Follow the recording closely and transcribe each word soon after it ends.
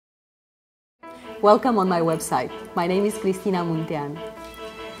Welcome on my website. My name is Cristina Muntean.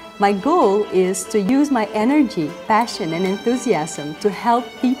 My goal is to use my energy, passion and enthusiasm to help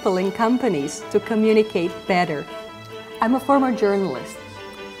people and companies to communicate better. I'm a former journalist.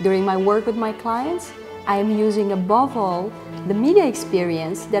 During my work with my clients, I am using above all the media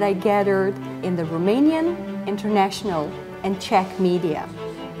experience that I gathered in the Romanian, international and Czech media.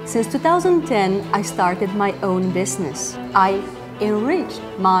 Since 2010, I started my own business. I enriched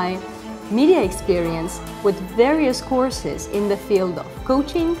my media experience with various courses in the field of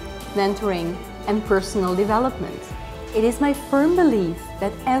coaching, mentoring, and personal development. It is my firm belief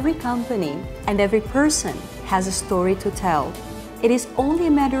that every company and every person has a story to tell. It is only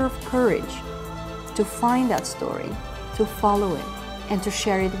a matter of courage to find that story, to follow it, and to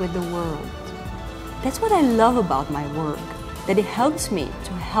share it with the world. That's what I love about my work, that it helps me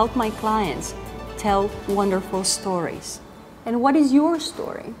to help my clients tell wonderful stories. And what is your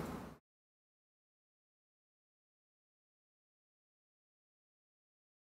story?